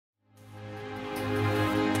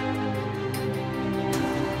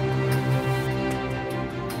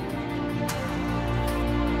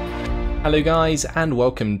Hello guys, and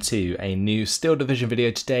welcome to a new Steel Division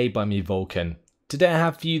video today by me, Vulcan. Today I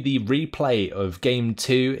have for you the replay of Game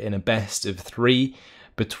 2 in a best of 3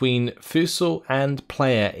 between Fussel and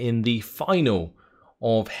Player in the final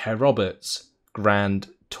of Herr's Grand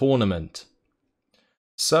Tournament.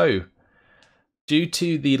 So, due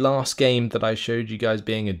to the last game that I showed you guys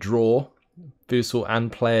being a draw, Fussel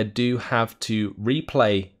and Player do have to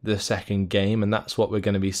replay the second game, and that's what we're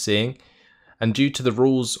going to be seeing. And due to the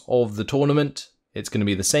rules of the tournament, it's going to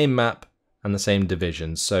be the same map and the same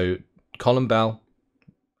division. So Colin Bell,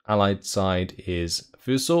 allied side is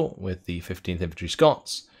Fussel with the 15th Infantry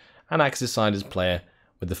Scots, and Axis side is Player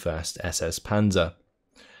with the 1st SS-Panzer.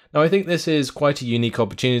 Now I think this is quite a unique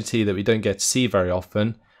opportunity that we don't get to see very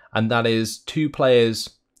often, and that is two players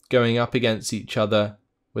going up against each other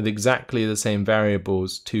with exactly the same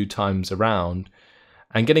variables 2 times around,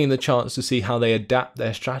 and getting the chance to see how they adapt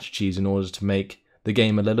their strategies in order to make the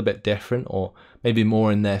game a little bit different or maybe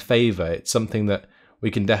more in their favour. It's something that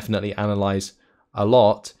we can definitely analyse a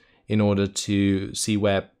lot in order to see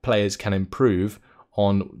where players can improve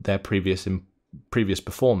on their previous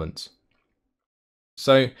performance.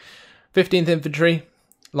 So 15th Infantry,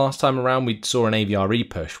 last time around we saw an AVRE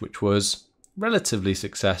push which was relatively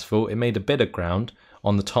successful. It made a bit of ground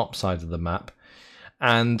on the top side of the map,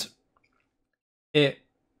 and it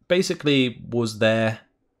basically was there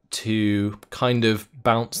to kind of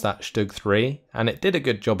bounce that Stug 3, and it did a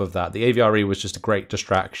good job of that. The AVRE was just a great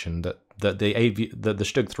distraction that the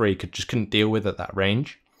Stug 3 couldn't deal with at that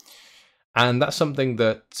range, and that's something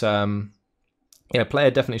that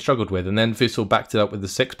Player definitely struggled with. And then Fussel backed it up with the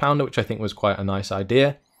 6-pounder, which I think was quite a nice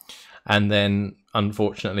idea. And then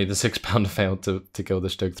unfortunately the 6-pounder failed to kill the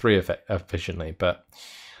Stug 3 efficiently, but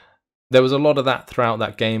there was a lot of that throughout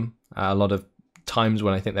that game. A lot of times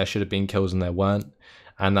when I think there should have been kills and there weren't,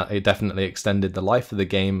 and that it definitely extended the life of the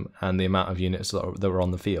game and the amount of units that were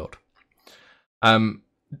on the field.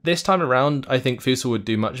 This time around, I think Fussel would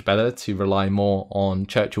do much better to rely more on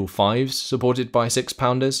Churchill 5s supported by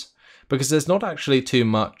 6-pounders, because there's not actually too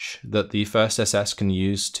much that the 1st SS can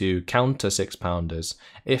use to counter 6-pounders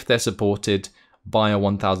if they're supported by a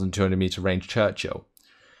 1,200 meter range Churchill.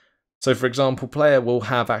 So for example, Player will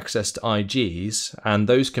have access to IGs, and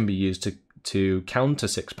those can be used to counter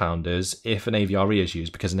 6-pounders if an AVRE is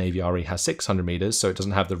used, because an AVRE has 600 meters, so it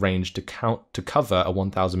doesn't have the range to cover a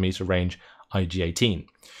 1,000 meter range IG-18.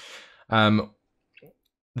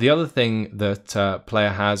 The other thing that Player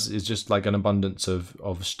has is just like an abundance of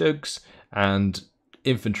Stugs and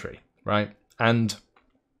infantry, right? And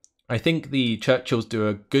I think the Churchills do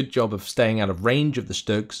a good job of staying out of range of the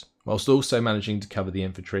Stugs, whilst also managing to cover the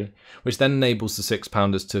infantry, which then enables the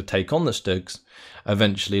 6-pounders to take on the Stugs,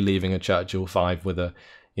 eventually leaving a Churchill 5 with a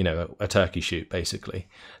turkey shoot, basically.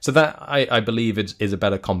 So that, I believe, is a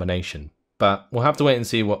better combination. But we'll have to wait and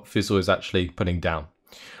see what Fussel is actually putting down.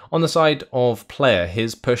 On the side of Player,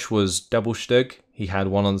 his push was double Stug. He had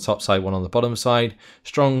one on the top side, one on the bottom side.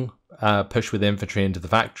 Strong push with infantry into the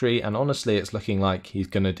factory, and honestly it's looking like he's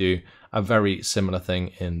going to do a very similar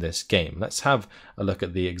thing in this game. Let's have a look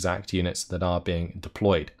at the exact units that are being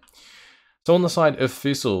deployed. So on the side of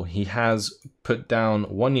Fussel, he has put down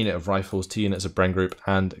 1 unit of rifles, 2 units of Bren Group,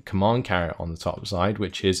 and command carrier on the top side,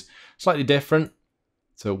 which is slightly different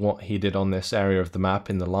to what he did on this area of the map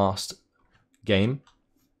in the last game.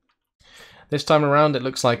 This time around it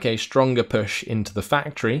looks like a stronger push into the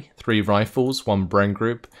factory, 3 rifles, 1 Bren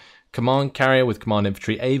Group, command carrier with command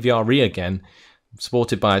infantry, AVRE again,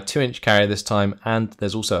 supported by a 2-inch carrier this time, and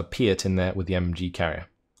there's also a Piat in there with the MG carrier.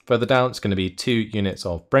 Further down it's going to be 2 units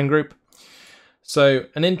of Bren Group. So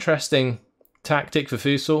an interesting tactic for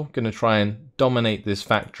Fussel, going to try and dominate this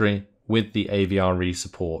factory with the AVRE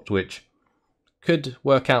support, which could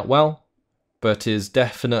work out well, but is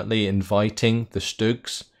definitely inviting the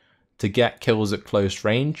Stugs to get kills at close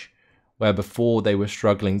range, where before they were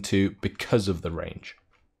struggling to because of the range.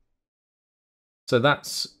 So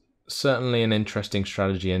that's certainly an interesting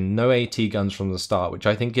strategy, and no AT guns from the start, which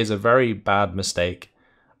I think is a very bad mistake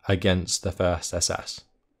against the 1st SS.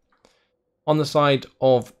 On the side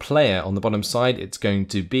of Player, on the bottom side, it's going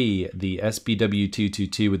to be the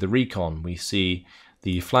SBW-222 with the Recon. We see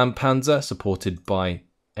the Flammpanzer supported by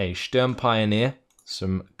a Sturm Pioneer,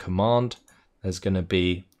 some command. There's going to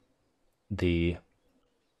be the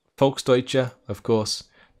Volksdeutsche, of course,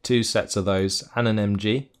 2 sets of those, and an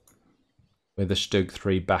MG with a Stug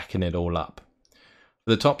 3 backing it all up.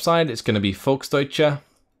 For the top side, it's going to be Volksdeutsche,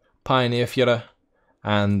 Pioneer Führer,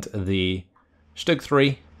 and the Stug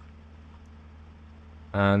 3.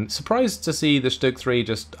 And surprised to see the Stug 3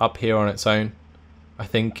 just up here on its own. I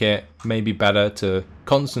think it may be better to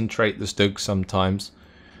concentrate the Stugs sometimes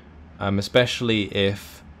especially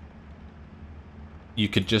if you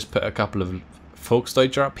could just put a couple of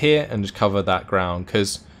Volksdeutsche up here and just cover that ground,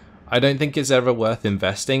 because I don't think it's ever worth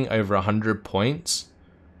investing over 100 points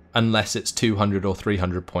unless it's 200 or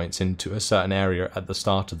 300 points into a certain area at the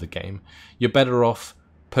start of the game. You're better off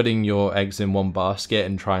putting your eggs in one basket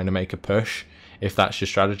and trying to make a push if that's your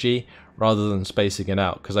strategy, rather than spacing it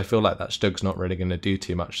out, because I feel like that Stug's not really going to do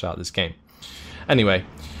too much throughout this game. Anyway,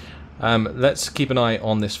 let's keep an eye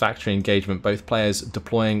on this factory engagement. Both players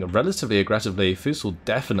deploying relatively aggressively, Fussel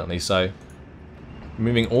definitely so,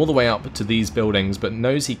 moving all the way up to these buildings, but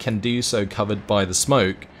knows he can do so covered by the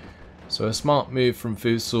smoke. So a smart move from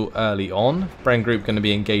Fussel early on. Bren Group going to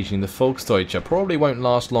be engaging the Volksdeutsche. Probably won't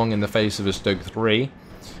last long in the face of a Stug 3,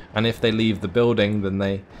 and if they leave the building then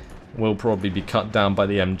they will probably be cut down by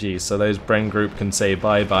the MG, so those Bren Group can say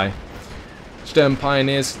bye-bye. Sturm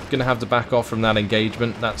Pioneers going to have to back off from that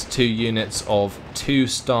engagement. That's 2 units of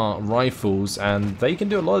 2-star rifles, and they can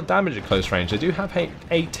do a lot of damage at close range. They do have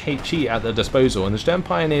 8 HE at their disposal, and the Sturm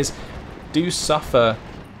Pioneers do suffer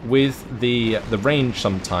with the range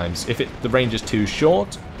sometimes. If the range is too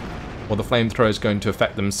short, or the flamethrower is going to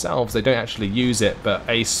affect themselves, they don't actually use it. But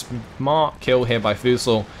a smart kill here by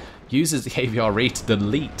Fussel uses the AVRE to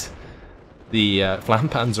delete the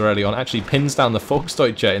Flampanzer early on, actually pins down the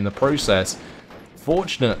Volksdeutsche in the process.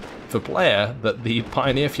 Fortunate for player that the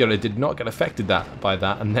Pioneer Führer did not get affected by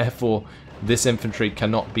that, and therefore this infantry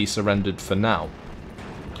cannot be surrendered for now.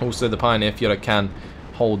 Also, the Pioneer Führer can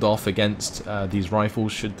hold off against these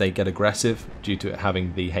rifles should they get aggressive due to it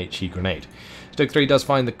having the HE grenade. Stug 3 does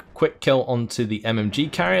find the quick kill onto the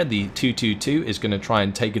MMG carrier. The 222 is going to try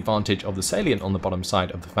and take advantage of the salient on the bottom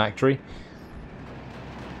side of the factory.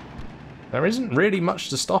 There isn't really much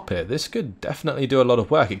to stop it. This could definitely do a lot of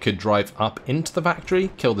work. It could drive up into the factory,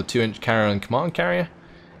 kill the 2-inch carrier and command carrier.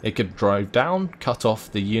 It could drive down, cut off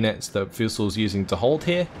the units that Fussel's using to hold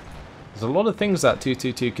here. There's a lot of things that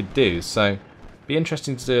 222 could do, so be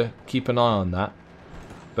interesting to keep an eye on that.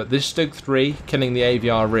 But this Stug 3 killing the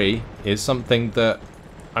AVRE is something that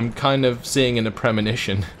I'm kind of seeing in a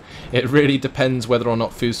premonition. It really depends whether or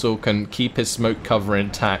not Fussel can keep his smoke cover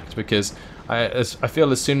intact, because I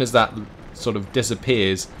feel as soon as that sort of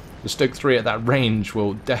disappears, the Stug 3 at that range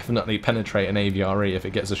will definitely penetrate an AVRE if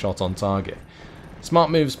it gets a shot on target. Smart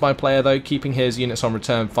moves by player though, keeping his units on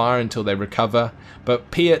return fire until they recover.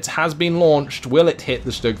 But Piet has been launched. Will it hit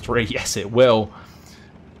the Stug 3? Yes, it will.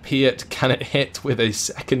 Piet, can it hit with a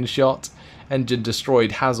second shot? Engine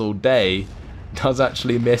destroyed has all day. Does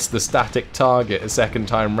actually miss the static target a second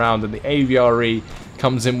time round, and the AVRE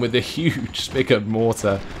comes in with a huge spigot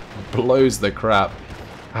mortar, blows the crap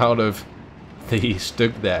out of the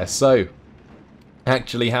Stug there. So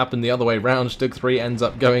actually happened the other way round. Stug 3 ends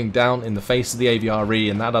up going down in the face of the AVRE,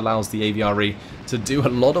 and that allows the AVRE to do a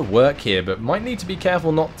lot of work here, but might need to be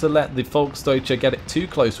careful not to let the Volksdeutsche get it too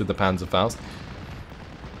close with the Panzerfaust.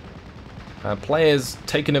 Players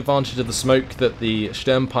taking advantage of the smoke that the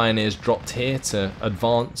Sturm Pioneers dropped here to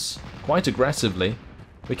advance quite aggressively.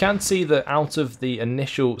 We can see that out of the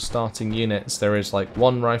initial starting units there is like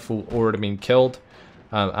 1 rifle already been killed,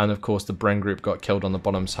 and of course the Bren Group got killed on the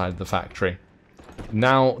bottom side of the factory.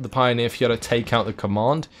 Now the Pioneer Führer take out the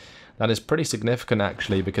command. That is pretty significant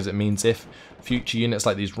actually, because it means if future units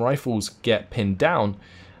like these rifles get pinned down,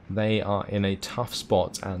 they are in a tough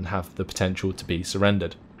spot and have the potential to be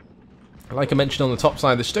surrendered. Like I mentioned on the top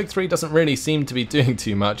side, the Stug 3 doesn't really seem to be doing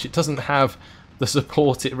too much. It doesn't have the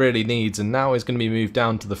support it really needs, and now is going to be moved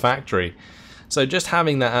down to the factory. So just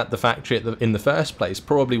having that at the factory in the first place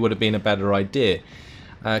probably would have been a better idea,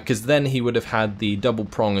 because then he would have had the double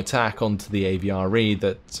prong attack onto the AVRE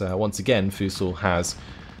that once again Fussel has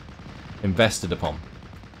invested upon.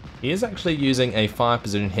 He is actually using a fire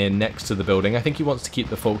position here next to the building. I think he wants to keep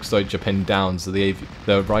the Volksdeutsche pinned down so the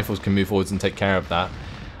rifles can move forwards and take care of that.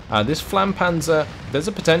 This Flampanzer, there's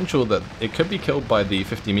a potential that it could be killed by the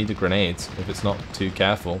 50-meter grenades if it's not too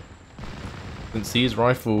careful, since these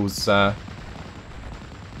rifles can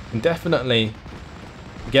definitely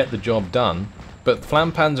get the job done. But the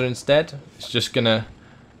Flampanzer instead is just going to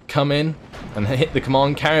come in and hit the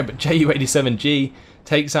command carrier, but Ju-87G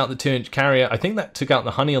takes out the 2-inch carrier. I think that took out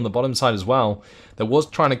the Honey on the bottom side as well. That was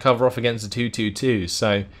trying to cover off against the 222,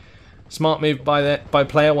 so smart move by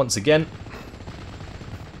player once again.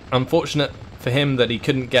 Unfortunate for him that he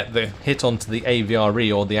couldn't get the hit onto the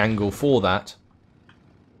AVRE or the angle for that.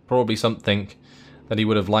 Probably something that he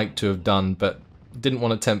would have liked to have done, but didn't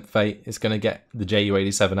want to tempt fate. It's going to get the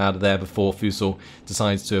Ju-87 out of there before Fussel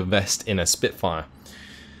decides to invest in a Spitfire.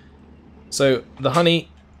 So the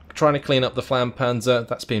Honey trying to clean up the Flampanzer.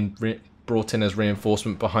 That's been brought in as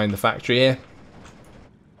reinforcement behind the factory here.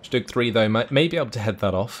 Stug 3 though may be able to head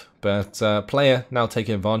that off, but player now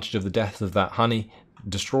taking advantage of the death of that honey,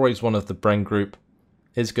 destroys one of the Bren group,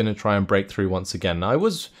 is going to try and break through once again. Now, I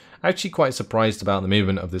was actually quite surprised about the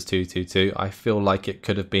movement of this 222. I feel like it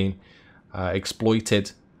could have been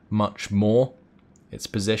exploited much more, its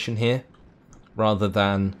position here, rather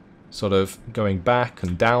than sort of going back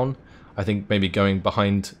and down. I think maybe going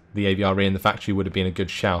behind the AVRE in the factory would have been a good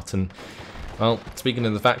shout. And well, speaking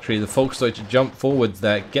of the factory, the VulcanHDG jump forwards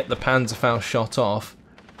there, get the Panzerfaust shot off.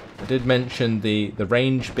 I did mention the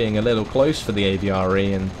range being a little close for the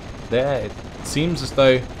AVRE, and there it seems as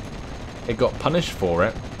though it got punished for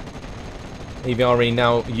it. AVRE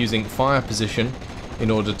now using fire position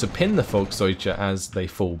in order to pin the VulcanHDG as they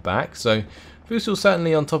fall back. So Fussel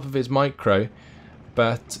certainly on top of his micro,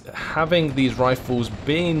 but having these rifles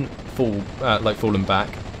being fallen back,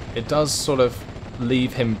 it does sort of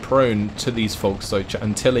leave him prone to these VulcanHDG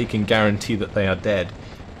until he can guarantee that they are dead.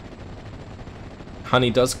 Honey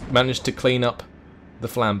does manage to clean up the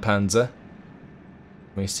Flampanzer.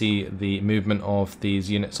 We see the movement of these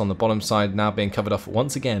units on the bottom side now being covered off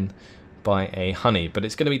once again by a honey, but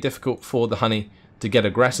it's going to be difficult for the honey to get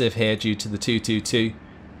aggressive here due to the 222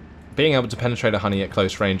 being able to penetrate a honey at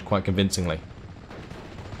close range quite convincingly.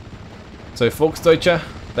 So VulcanHDG,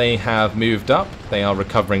 they have moved up, they are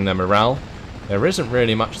recovering their morale. There isn't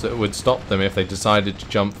really much that would stop them if they decided to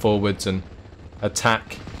jump forwards and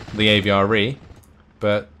attack the AVRE,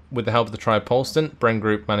 but with the help of the Tripolston, Bren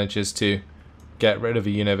Group manages to get rid of a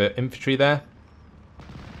unit of infantry there.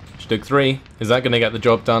 Stug 3, is that going to get the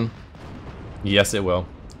job done? Yes, it will.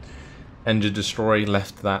 Engine Destroy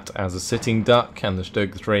left that as a sitting duck, and the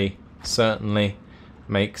Stug 3 certainly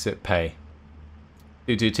makes it pay.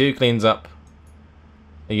 222 cleans up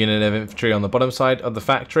a unit of infantry on the bottom side of the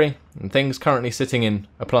factory, and things currently sitting in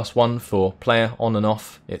a +1 for player on and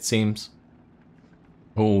off, it seems.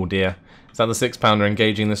 Oh dear. Is that the 6-pounder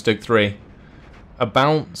engaging the Stug 3? A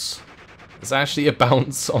bounce. It's actually a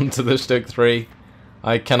bounce onto the Stug 3.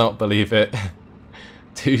 I cannot believe it.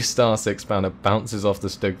 2-star 6-pounder bounces off the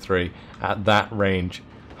Stug 3 at that range.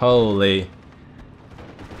 Holy.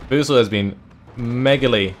 Fussel has been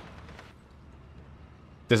megally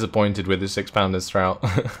disappointed with his 6-pounders throughout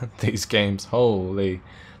these games. Holy.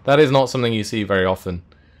 That is not something you see very often.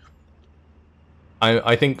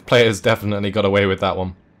 I think players definitely got away with that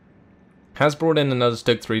one. Has brought in another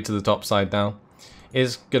Stug 3 to the top side now.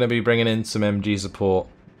 Is going to be bringing in some MG support.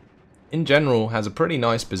 In general, has a pretty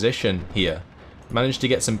nice position here. Managed to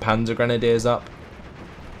get some Panzer Grenadiers up.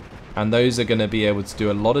 And those are going to be able to do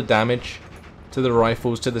a lot of damage to the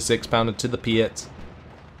rifles, to the 6-pounder, to the Piat.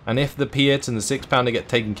 And if the Piat and the 6-pounder get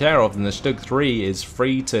taken care of, then the Stug 3 is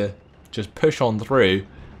free to just push on through.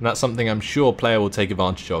 And that's something I'm sure player will take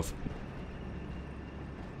advantage of.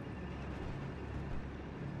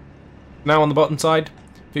 Now on the bottom side,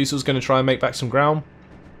 Fussel's going to try and make back some ground.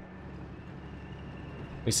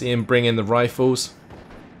 We see him bring in the rifles.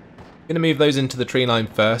 Going to move those into the tree line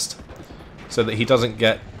first, so that he doesn't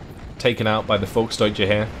get taken out by the VulcanHDG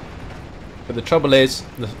here. But the trouble is,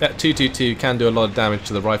 the 222 can do a lot of damage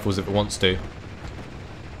to the rifles if it wants to.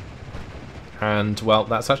 And, well,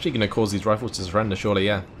 that's actually going to cause these rifles to surrender, surely,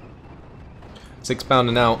 yeah.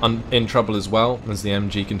 6-pounder now in trouble as well, as the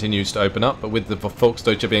MG continues to open up, but with the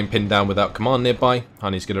VulcanHDG being pinned down without command nearby,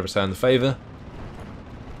 Honey's going to return the favour.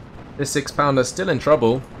 This 6-pounder still in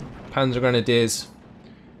trouble. Panzer Grenadiers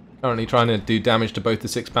currently trying to do damage to both the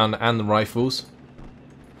 6-pounder and the rifles.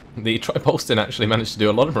 The Tripolston actually managed to do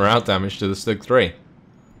a lot of morale damage to the Stug 3.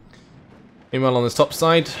 Meanwhile on the top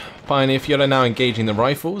side, Pioneer Fiora now engaging the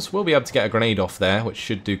rifles. Will be able to get a grenade off there, which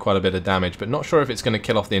should do quite a bit of damage, but not sure if it's going to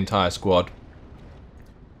kill off the entire squad.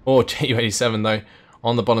 Or Ju-87 though,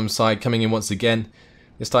 on the bottom side, coming in once again.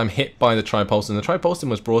 This time hit by the Tripolston. The Tripolston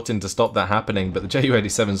was brought in to stop that happening, but the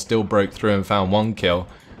Ju-87 still broke through and found one kill.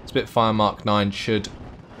 Spitfire Mark 9 should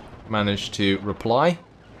manage to reply,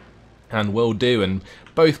 and will do, and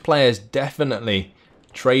both players definitely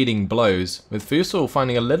trading blows, with Fussel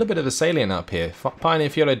finding a little bit of a salient up here. Pioneer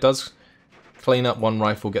Fiora does clean up one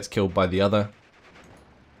rifle, gets killed by the other.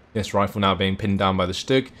 This rifle now being pinned down by the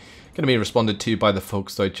Stug. Going to be responded to by the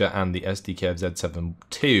VulcanHDG and the SDK of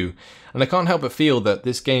Z7-2. And I can't help but feel that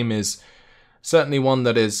this game is certainly one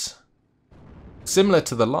that is similar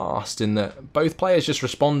to the last, in that both players just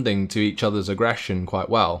responding to each other's aggression quite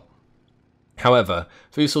well. However,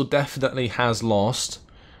 Fussel definitely has lost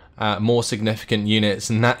more significant units,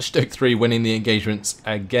 and that Stug 3 winning the engagements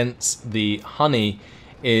against the Honey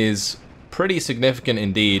is pretty significant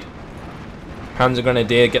indeed. Panzer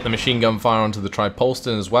Grenadier get the machine gun fire onto the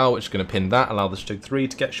Tripolston as well, which is going to pin that, allow the Stug 3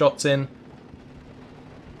 to get shots in.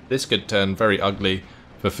 This could turn very ugly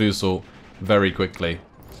for Fussel very quickly.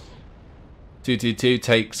 222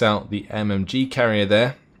 takes out the MMG carrier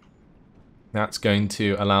there. That's going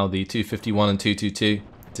to allow the 251 and 222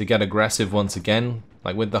 to get aggressive once again,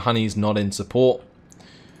 like with the honeys not in support.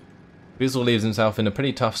 Fussel leaves himself in a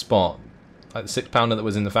pretty tough spot. Like the 6-pounder that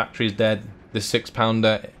was in the factory is dead. This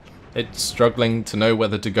 6-pounder, it's struggling to know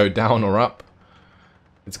whether to go down or up.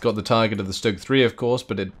 It's got the target of the Stug 3, of course,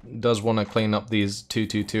 but it does want to clean up these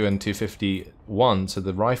 222 and 251 so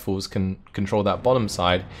the rifles can control that bottom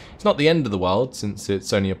side. It's not the end of the world since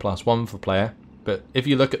it's only a +1 for player, but if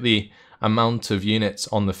you look at the amount of units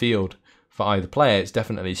on the field for either player, it's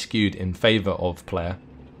definitely skewed in favour of player.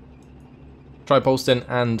 Tripolston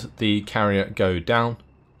and the carrier go down,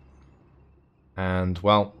 and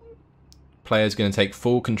well, player's going to take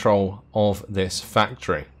full control of this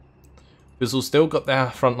factory. Fussel still got their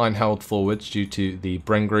front line held forwards due to the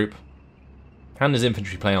Bren group and his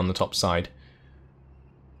infantry play on the top side.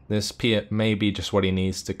 This Piet may be just what he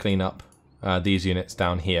needs to clean up these units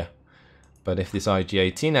down here. But if this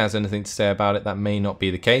IG-18 has anything to say about it, that may not be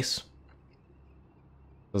the case.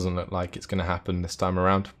 Doesn't look like it's going to happen this time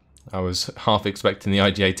around. I was half expecting the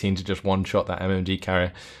IG-18 to just one-shot that MMG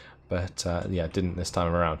carrier, but yeah, it didn't this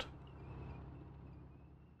time around.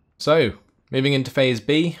 So, moving into Phase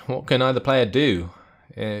B, what can either player do?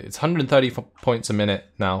 It's 130 points a minute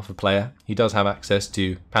now for player. He does have access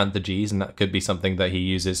to Panther Gs, and that could be something that he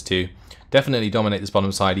uses to definitely dominate this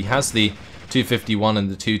bottom side. He has the 251 and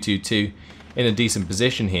the 222 in a decent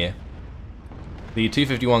position here. The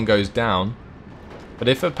 251 goes down, but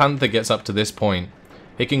if a Panther gets up to this point,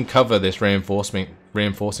 it can cover this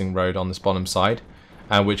reinforcing road on this bottom side,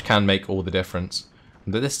 which can make all the difference.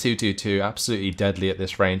 But this 222 absolutely deadly at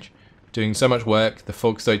this range, doing so much work. The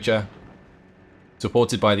Fussel,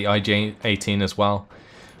 supported by the IG-18 as well.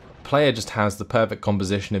 Player just has the perfect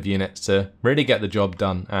composition of units to really get the job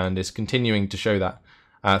done, and is continuing to show that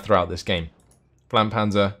throughout this game.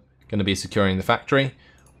 Panzer going to be securing the factory.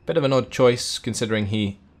 Bit of an odd choice considering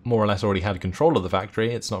he more or less already had control of the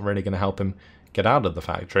factory. It's not really going to help him get out of the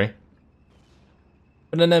factory.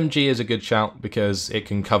 But an MG is a good shout because it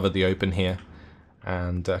can cover the open here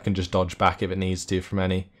and can just dodge back if it needs to from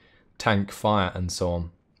any tank fire and so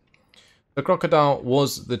on. The Crocodile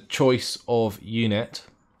was the choice of unit.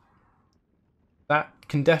 That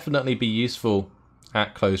can definitely be useful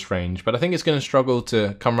at close range, but I think it's going to struggle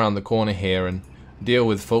to come around the corner here and deal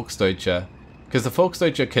with Volksdeutsche, because the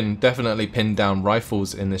Volksdeutsche can definitely pin down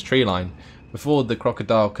rifles in this tree line before the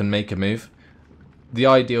Crocodile can make a move. The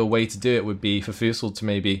ideal way to do it would be for Fussel to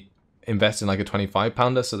maybe invest in like a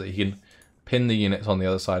 25-pounder so that he can pin the units on the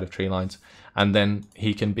other side of tree lines, and then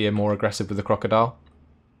he can be more aggressive with the Crocodile.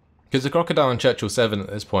 Because the Crocodile and Churchill 7 at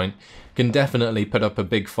this point can definitely put up a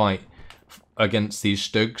big fight against these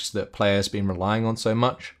Stugs that players been relying on so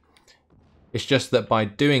much. It's just that by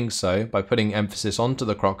doing so, by putting emphasis onto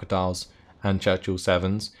the Crocodiles and Churchill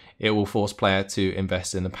 7s, it will force player to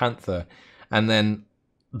invest in the Panther, and then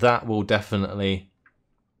that will definitely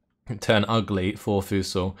turn ugly for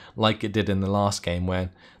Fussel, like it did in the last game when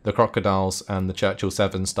the Crocodiles and the Churchill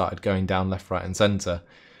 7s started going down left, right and centre.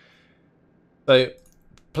 So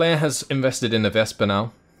player has invested in a Vespa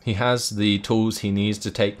now. He has the tools he needs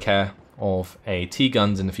to take care of a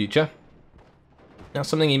T-guns in the future. Now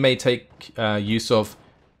something he may take use of,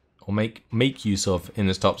 or make use of in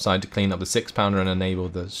this top side to clean up the 6-pounder and enable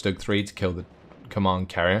the Stug 3 to kill the command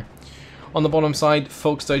carrier. On the bottom side,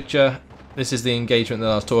 Volksdeutsche, this is the engagement that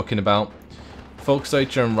I was talking about.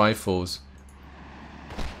 Volksdeutsche and rifles.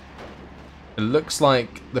 It looks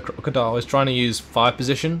like the Crocodile is trying to use fire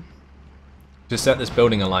position to set this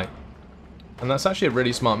building alight. And that's actually a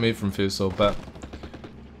really smart move from Fussel, but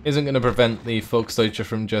isn't going to prevent the Volksdeutsche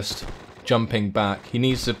from just jumping back. He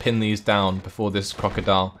needs to pin these down before this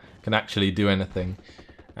Crocodile can actually do anything.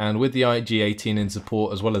 And with the IG-18 in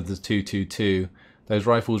support as well as the 222, those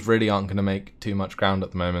rifles really aren't going to make too much ground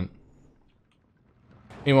at the moment.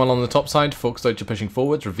 Meanwhile on the top side, Volksdeutsche pushing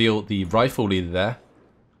forwards, reveal the rifle leader there.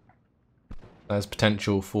 There's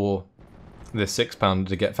potential for this 6-pounder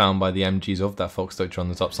to get found by the MGs of that Volksdeutsche on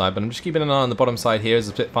the top side, but I'm just keeping an eye on the bottom side here as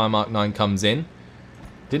the Spitfire Mark 9 comes in.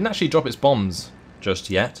 Didn't actually drop its bombs just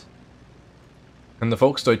yet. And the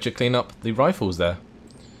Volksdeutsche clean up the rifles there.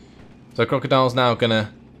 So Crocodile's now going to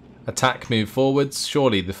attack, move forwards.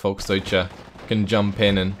 Surely the Volksdeutsche can jump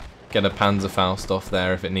in and get a Panzerfaust off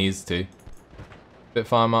there if it needs to.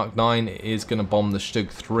 Spitfire Mark 9 is going to bomb the Stug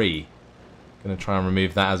 3. Going to try and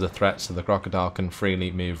remove that as a threat so the Crocodile can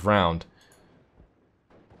freely move round.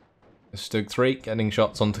 The Stug 3 getting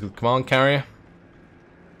shots onto the command carrier.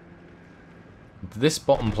 This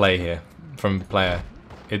bottom play here from player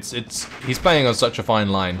He's playing on such a fine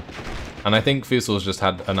line, and I think Fussel's just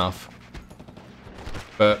had enough.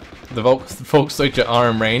 But the Volksdeutsche are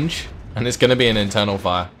in range, and it's going to be an internal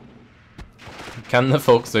fire. Can the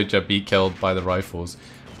Volksdeutsche be killed by the rifles?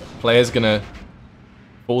 Player's going to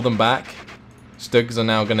pull them back. Stugs are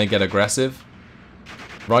now going to get aggressive.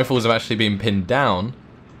 Rifles have actually been pinned down.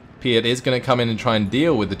 Piet is going to come in and try and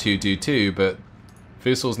deal with the 222, but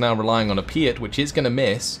Fussel's now relying on a Piet, which is going to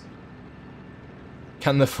miss.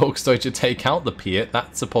 Can the Volksdeutsche take out the Piet?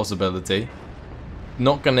 That's a possibility.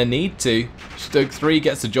 Not going to need to. Stug 3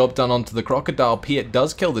 gets the job done onto the Crocodile. Piet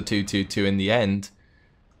does kill the 222 in the end.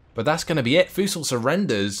 But that's going to be it. Fussel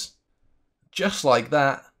surrenders. Just like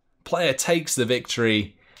that. Player takes the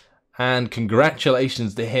victory. And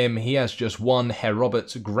congratulations to him. He has just won Herr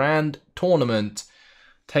Robert's Grand Tournament.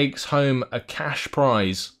 Takes home a cash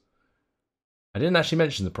prize. I didn't actually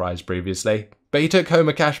mention the prize previously, but he took home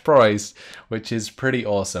a cash prize, which is pretty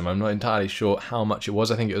awesome. I'm not entirely sure how much it was.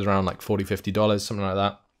 I think it was around like $40, $50, something like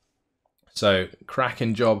that. So,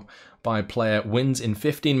 cracking job by player. Wins in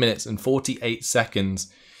 15 minutes and 48 seconds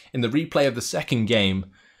in the replay of the second game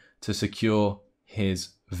to secure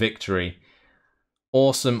his victory.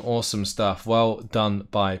 Awesome, awesome stuff. Well done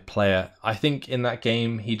by player. I think in that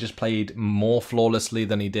game, he just played more flawlessly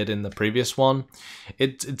than he did in the previous one.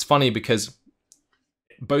 It's funny because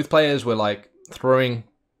both players were like throwing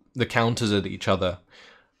the counters at each other,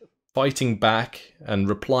 fighting back and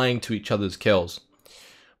replying to each other's kills.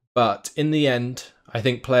 But in the end, I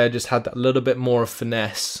think player just had that little bit more of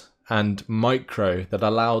finesse and micro that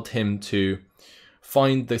allowed him to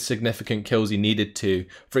find the significant kills he needed to.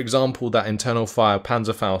 For example, that internal fire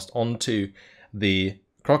Panzerfaust onto the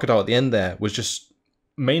Crocodile at the end there was just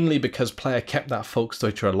mainly because player kept that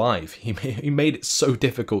Volksdeutsche alive. He made it so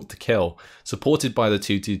difficult to kill. Supported by the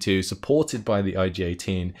 222, supported by the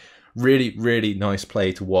IG-18. Really, really nice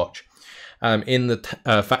play to watch. In the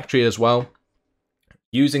factory as well,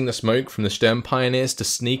 using the smoke from the Sturm Pioneers to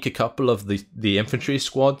sneak a couple of the infantry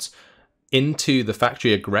squads into the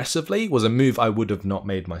factory aggressively was a move I would have not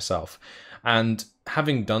made myself. And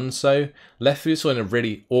having done so, left Fussel in a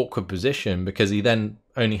really awkward position because he then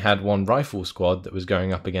only had one rifle squad that was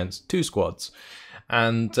going up against two squads.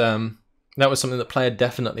 And that was something that player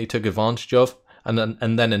definitely took advantage of, and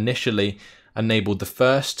then initially enabled the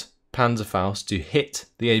first Panzerfaust to hit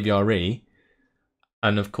the AVRE,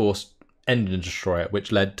 and of course engine destroy it,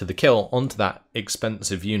 which led to the kill onto that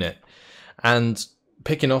expensive unit. And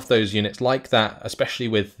picking off those units like that, especially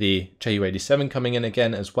with the Ju-87 coming in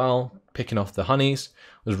again as well, picking off the honeys,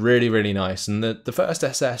 was really, really nice. And the first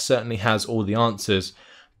SS certainly has all the answers,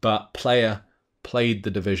 but player played the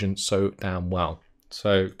division so damn well.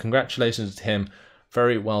 So congratulations to him.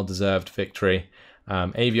 Very well-deserved victory.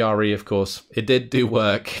 AVRE, of course, it did do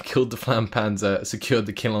work. Killed the Flampanzer, secured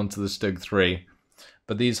the kill onto the Stug 3.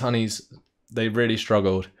 But these honeys, they really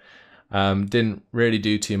struggled. Didn't really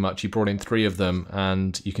do too much. He brought in 3 of them,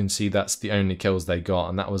 and you can see that's the only kills they got,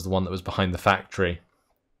 and that was the one that was behind the factory.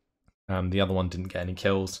 The other one didn't get any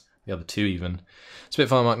kills, the other 2 even.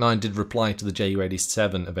 Spitfire Mark 9 did reply to the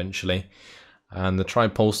Ju-87 eventually, and the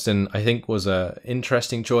Tripolston I think was an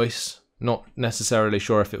interesting choice. Not necessarily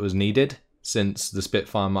sure if it was needed, since the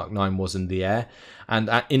Spitfire Mark 9 was in the air, and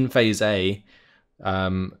in Phase A,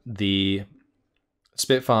 the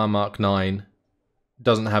Spitfire Mark 9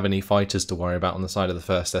 doesn't have any fighters to worry about on the side of the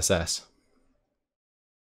first SS.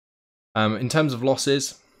 In terms of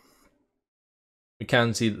losses, we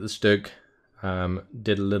can see that the Stug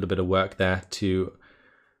did a little bit of work there to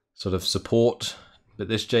sort of support, but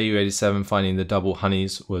this Ju-87 finding the double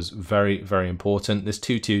honeys was very, very important. This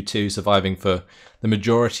 222 surviving for the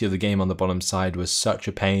majority of the game on the bottom side was such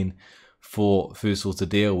a pain for Fussel to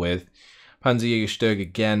deal with. Panzerjäger Stug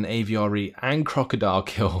again, AVRE and Crocodile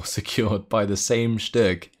kill secured by the same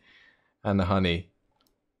Stug and the honey.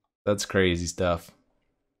 That's crazy stuff.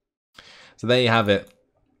 So there you have it.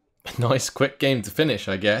 Nice quick game to finish,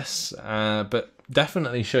 I guess, but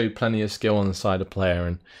definitely showed plenty of skill on the side of player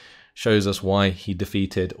and shows us why he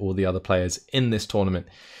defeated all the other players in this tournament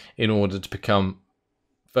in order to become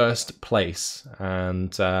first place,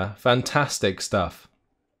 and fantastic stuff.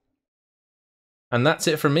 And that's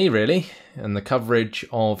it from me, really, and the coverage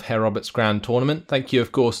of Herr Robert's Grand Tournament. Thank you,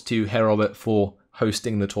 of course, to Herr Robert for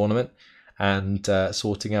hosting the tournament and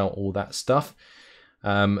sorting out all that stuff.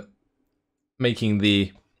 Making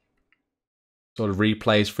the sort of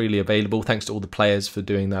replays freely available. Thanks to all the players for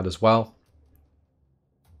doing that as well.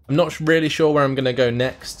 I'm not really sure where I'm going to go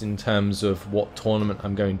next in terms of what tournament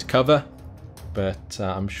I'm going to cover, but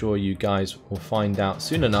I'm sure you guys will find out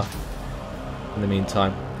soon enough. In the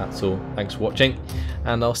meantime, that's all. Thanks for watching,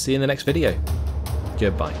 and I'll see you in the next video.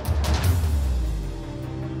 Goodbye.